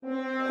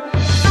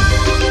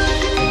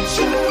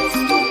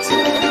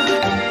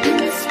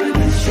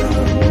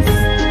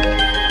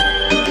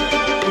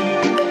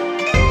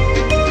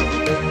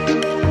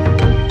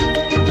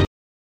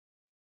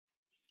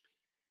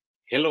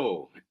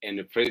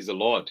Praise the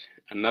Lord.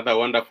 Another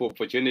wonderful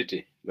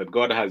opportunity that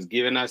God has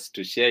given us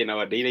to share in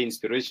our daily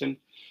inspiration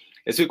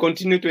as we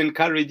continue to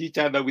encourage each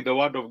other with the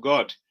word of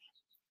God.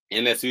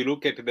 And as we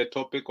look at the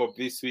topic of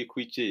this week,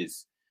 which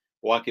is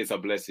work is a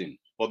blessing,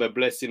 or the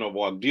blessing of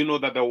work. Do you know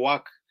that the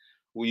work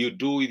you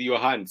do with your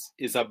hands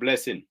is a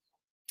blessing?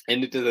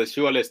 And it is the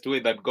surest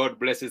way that God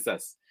blesses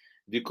us,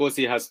 because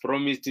he has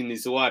promised in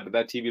his word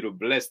that he will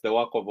bless the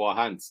work of our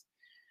hands.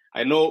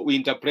 I know we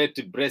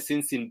interpret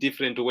blessings in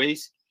different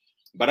ways,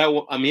 but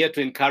I'm here to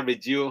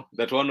encourage you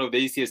that one of the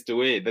easiest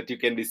way that you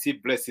can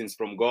receive blessings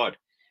from God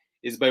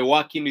is by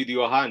working with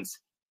your hands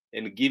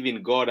and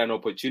giving God an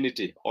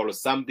opportunity or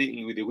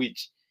something with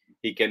which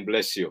he can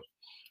bless you.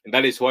 And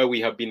that is why we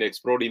have been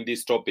exploring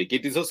this topic.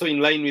 It is also in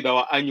line with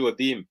our annual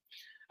theme.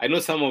 I know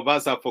some of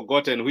us have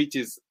forgotten which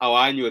is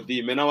our annual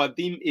theme, and our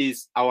theme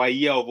is our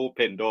year of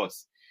open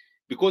doors.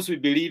 Because we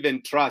believe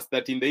and trust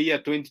that in the year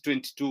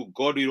 2022,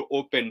 God will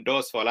open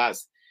doors for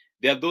us.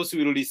 There are those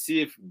who will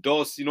receive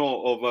doors,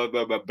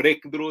 of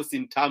breakthroughs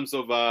in terms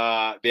of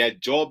their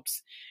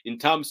jobs, in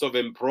terms of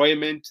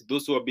employment.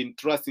 Those who have been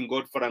trusting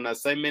God for an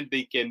assignment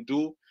they can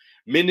do.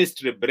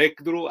 Ministry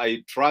breakthrough.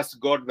 I trust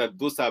God that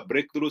those are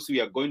breakthroughs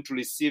we are going to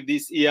receive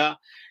this year.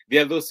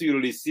 There are those who will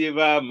receive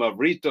a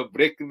rate of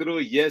breakthrough.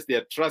 Yes, they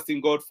are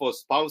trusting God for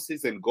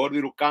spouses, and God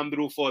will come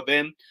through for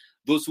them.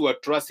 Those who are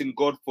trusting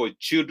God for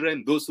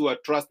children, those who are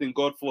trusting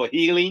God for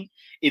healing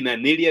in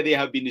an area they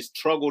have been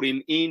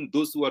struggling in,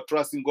 those who are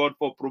trusting God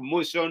for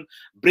promotion,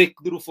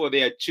 breakthrough for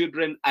their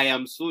children. I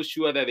am so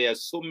sure that there are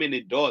so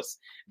many doors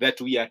that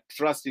we are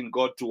trusting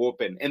God to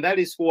open. And that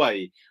is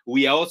why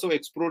we are also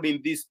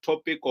exploring this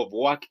topic of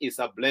work is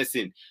a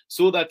blessing,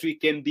 so that we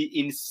can be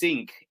in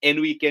sync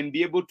and we can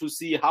be able to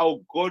see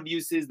how God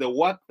uses the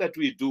work that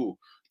we do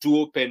to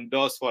open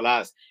doors for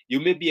us. You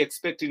may be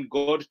expecting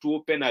God to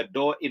open a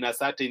door in a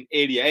certain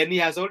area, and he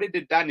has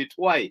already done it.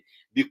 Why?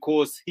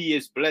 Because he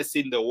is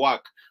blessing the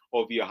work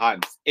of your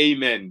hands.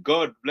 Amen.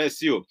 God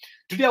bless you.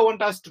 Today, I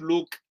want us to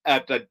look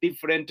at a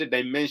different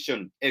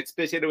dimension,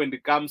 especially when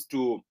it comes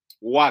to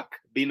work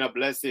being a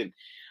blessing.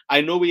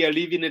 I know we are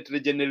living in a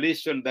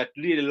generation that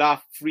really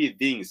love free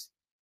things.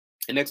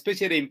 And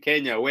especially in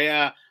Kenya,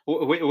 where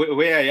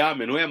I am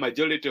and where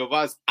majority of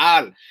us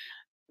are,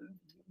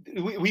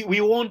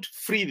 we want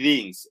free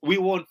things. We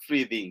want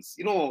free things.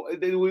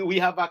 We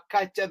have a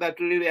culture that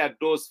really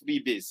adores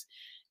freebies.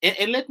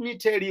 And let me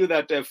tell you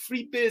that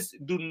freebies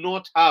do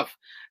not have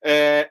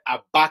a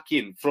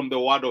backing from the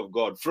word of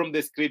God, from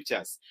the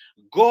scriptures.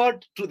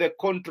 God, to the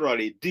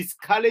contrary,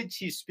 discouraged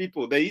his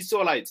people, the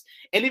Israelites,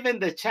 and even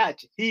the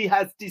church. He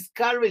has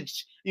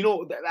discouraged,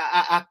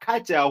 a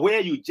culture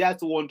where you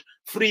just want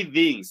free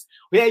things,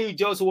 where you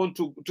just want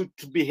to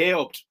be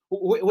helped,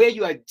 where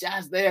you are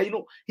just there.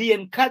 He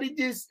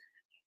encourages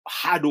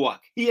hard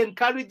work. He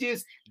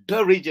encourages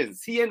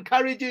diligence. He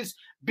encourages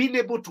being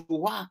able to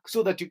work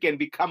so that you can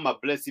become a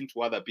blessing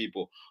to other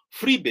people.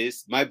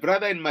 Freebies, my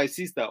brother and my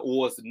sister,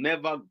 was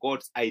never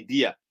God's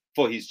idea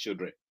for his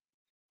children.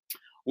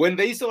 When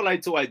the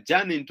Israelites were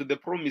journeying to the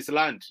promised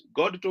land,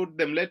 God told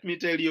them, let me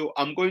tell you,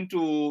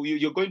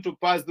 you're going to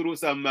pass through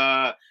some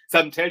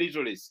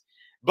territories.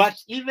 But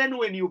even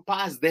when you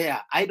pass there,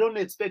 I don't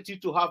expect you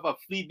to have a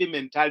freebie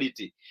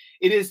mentality.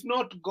 It is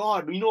not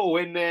God.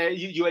 When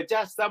you are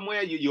just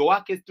somewhere, your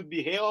work is to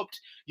be helped,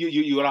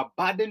 you are a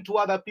burden to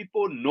other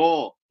people.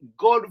 No.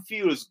 God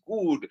feels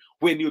good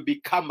when you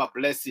become a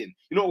blessing.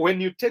 When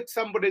you take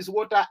somebody's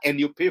water and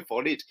you pay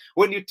for it,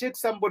 when you take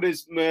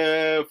somebody's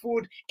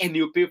food and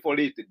you pay for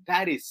it,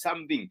 that is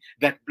something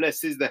that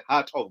blesses the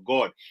heart of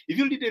God. If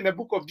you read in the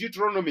book of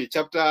Deuteronomy,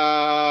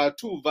 chapter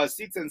 2, verse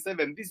 6 and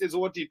 7, this is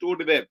what he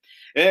told them.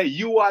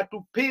 You are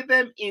to pay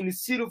them in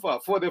silver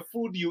for the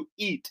food you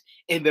eat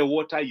and the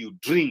water you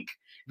drink.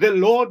 The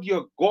Lord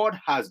your God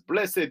has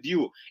blessed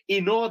you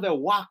in all the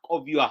work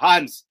of your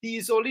hands. He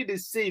is already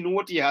saying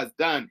what he has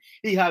done.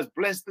 He has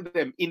blessed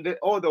them in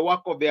all the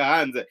work of their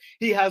hands.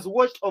 He has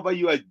watched over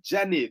your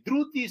journey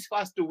through this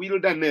first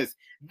wilderness.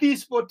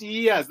 These 40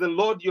 years, the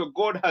Lord your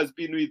God has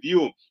been with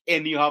you,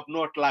 and you have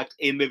not lacked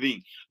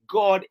anything.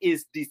 God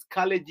is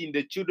discouraging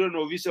the children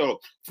of Israel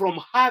from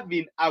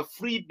having a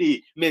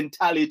freebie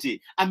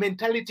mentality, a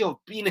mentality of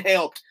being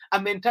helped,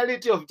 a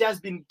mentality of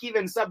just being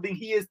given something.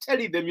 He is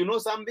telling them,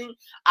 something?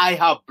 I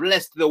have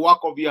blessed the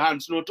work of your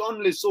hands. Not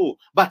only so,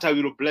 but I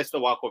will bless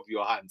the work of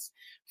your hands.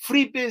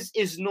 Freebies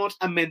is not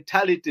a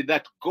mentality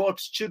that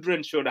God's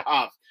children should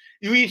have.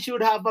 We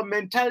should have a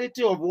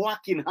mentality of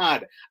working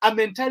hard, a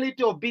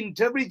mentality of being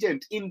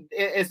diligent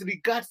as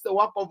regards the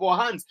work of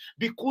our hands,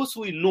 because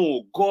we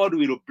know God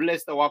will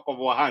bless the work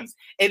of our hands.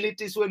 And it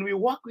is when we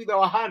work with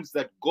our hands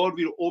that God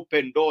will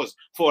open doors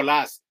for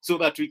us, so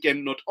that we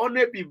can not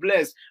only be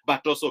blessed,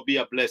 but also be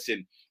a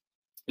blessing.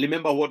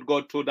 Remember what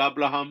God told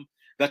Abraham,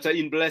 that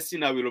in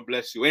blessing I will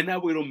bless you, and I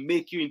will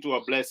make you into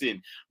a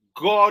blessing.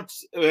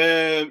 God's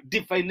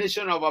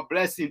definition of a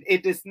blessing,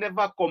 it is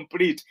never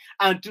complete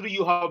until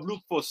you have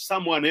looked for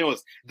someone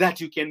else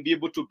that you can be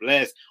able to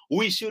bless.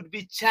 We should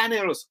be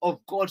channels of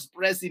God's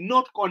blessing,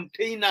 not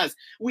containers.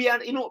 We are,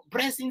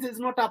 blessings is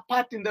not a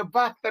part in the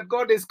fact that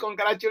God is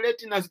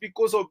congratulating us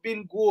because of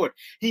being good.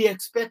 He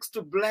expects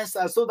to bless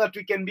us so that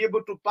we can be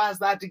able to pass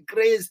that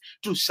grace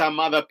to some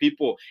other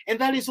people. And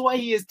that is why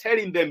he is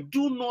telling them,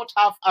 do not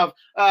have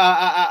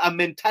a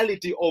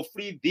mentality of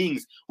free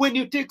things. When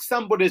you take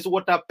somebody's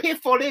water, pay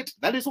for it.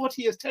 That is what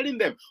he is telling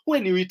them.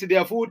 When you eat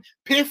their food,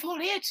 pay for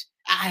it.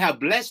 I have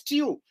blessed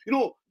you.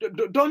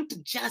 Don't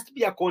just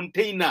be a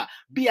container.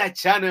 Be a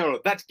channel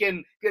that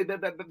can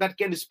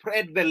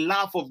spread the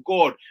love of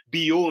God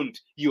beyond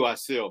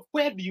yourself.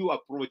 Where do you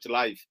approach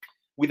life?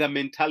 With a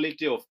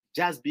mentality of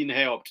just being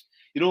helped.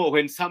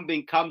 When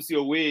something comes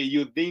your way,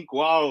 you think,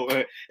 wow,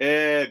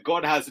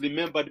 God has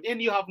remembered,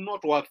 and you have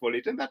not worked for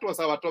it. And that was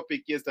our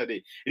topic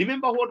yesterday.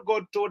 Remember what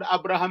God told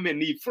Abraham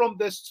and Eve, from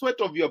the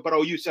sweat of your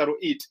brow you shall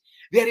eat.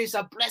 There is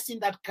a blessing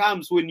that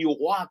comes when you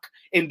work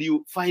and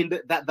you find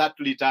that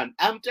return.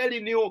 I'm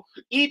telling you,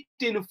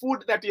 eating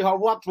food that you have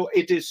worked for,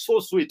 it is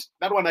so sweet.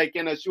 That one I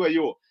can assure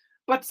you.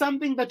 But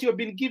something that you've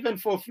been given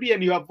for free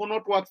and you have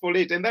not worked for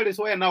it. And that is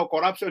why now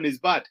corruption is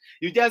bad.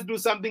 You just do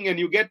something and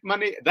you get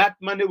money. That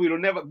money will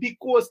never,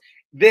 because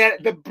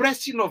the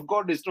blessing of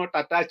God is not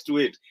attached to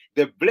it.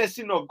 The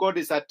blessing of God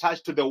is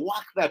attached to the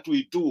work that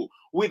we do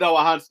with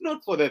our hands,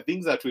 not for the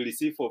things that we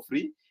receive for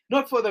free.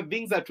 Not for the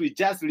things that we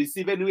just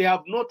receive and we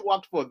have not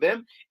worked for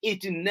them.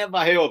 It never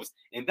helps.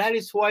 And that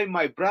is why,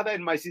 my brother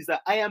and my sister,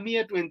 I am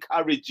here to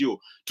encourage you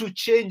to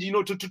change,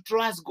 to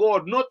trust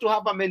God, not to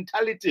have a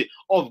mentality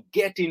of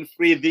getting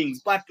free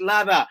things, but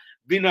rather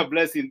being a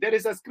blessing. There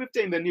is a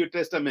scripture in the New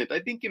Testament,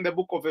 I think in the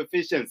book of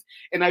Ephesians,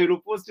 and I will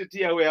post it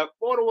here, where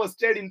Paul was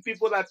telling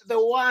people that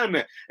the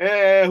one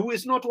who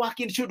is not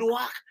working should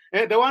work.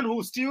 The one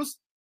who steals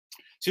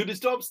should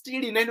stop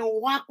stealing and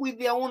work with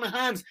their own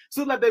hands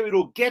so that they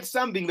will get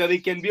something that they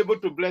can be able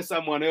to bless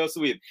someone else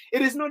with.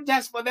 It is not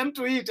just for them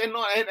to eat and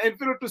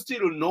fail to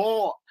steal.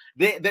 No,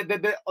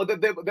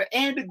 the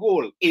end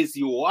goal is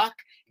you work,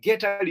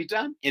 get a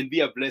return, and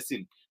be a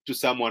blessing to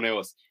someone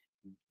else.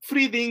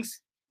 Free things,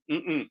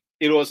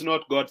 it was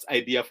not God's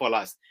idea for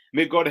us.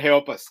 May God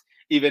help us,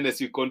 even as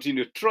we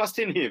continue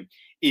trusting him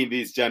in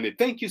this journey.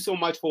 Thank you so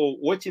much for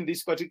watching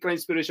this particular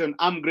inspiration.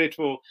 I'm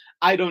grateful.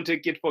 I don't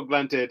take it for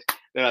granted.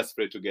 Let us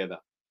pray together.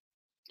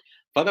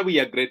 Father, we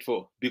are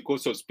grateful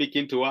because of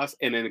speaking to us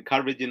and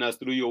encouraging us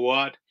through your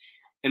word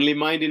and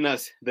reminding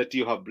us that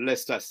you have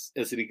blessed us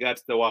as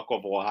regards the work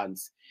of our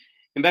hands.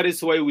 And that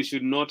is why we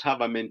should not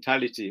have a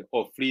mentality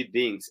of free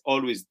things,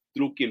 always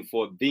looking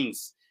for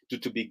things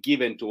to be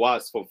given to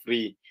us for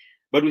free.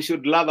 But we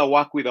should rather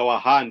work with our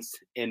hands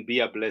and be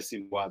a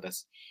blessing to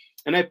others.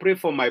 And I pray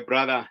for my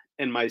brother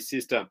and my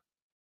sister,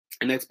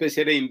 and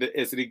especially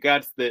as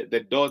regards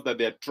the doors that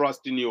they are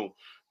trusting you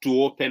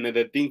to open and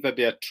the things that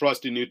they are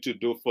trusting you to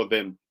do for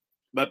them.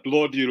 That,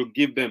 Lord, you will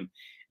give them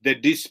the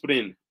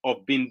discipline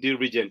of being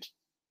diligent,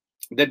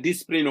 the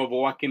discipline of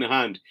working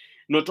hand.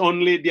 Not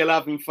only, dear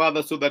loving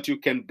Father, so that you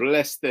can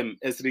bless them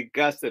as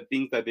regards the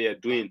things that they are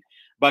doing,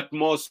 but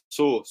more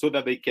so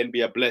that they can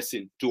be a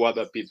blessing to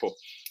other people.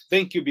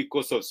 Thank you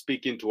because of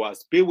speaking to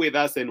us. Be with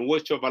us and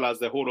watch over us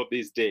the whole of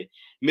this day.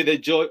 May the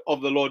joy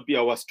of the Lord be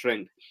our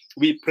strength.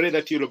 We pray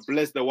that you will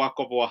bless the work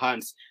of our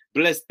hands.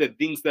 Bless the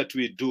things that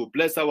we do.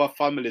 Bless our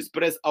families.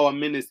 Bless our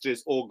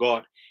ministries, oh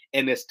God,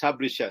 and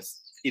establish us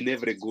in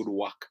every good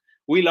work.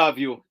 We love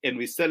you and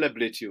we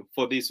celebrate you.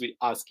 For this we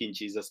ask in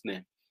Jesus'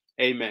 name.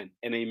 Amen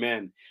and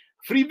amen.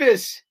 Free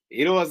base,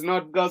 it was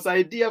not God's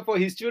idea for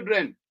his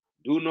children.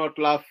 Do not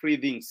love free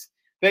things.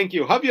 Thank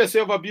you. Have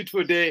yourself a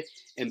beautiful day.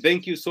 And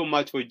thank you so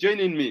much for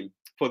joining me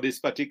for this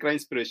particular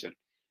inspiration.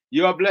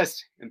 You are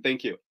blessed and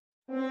thank you.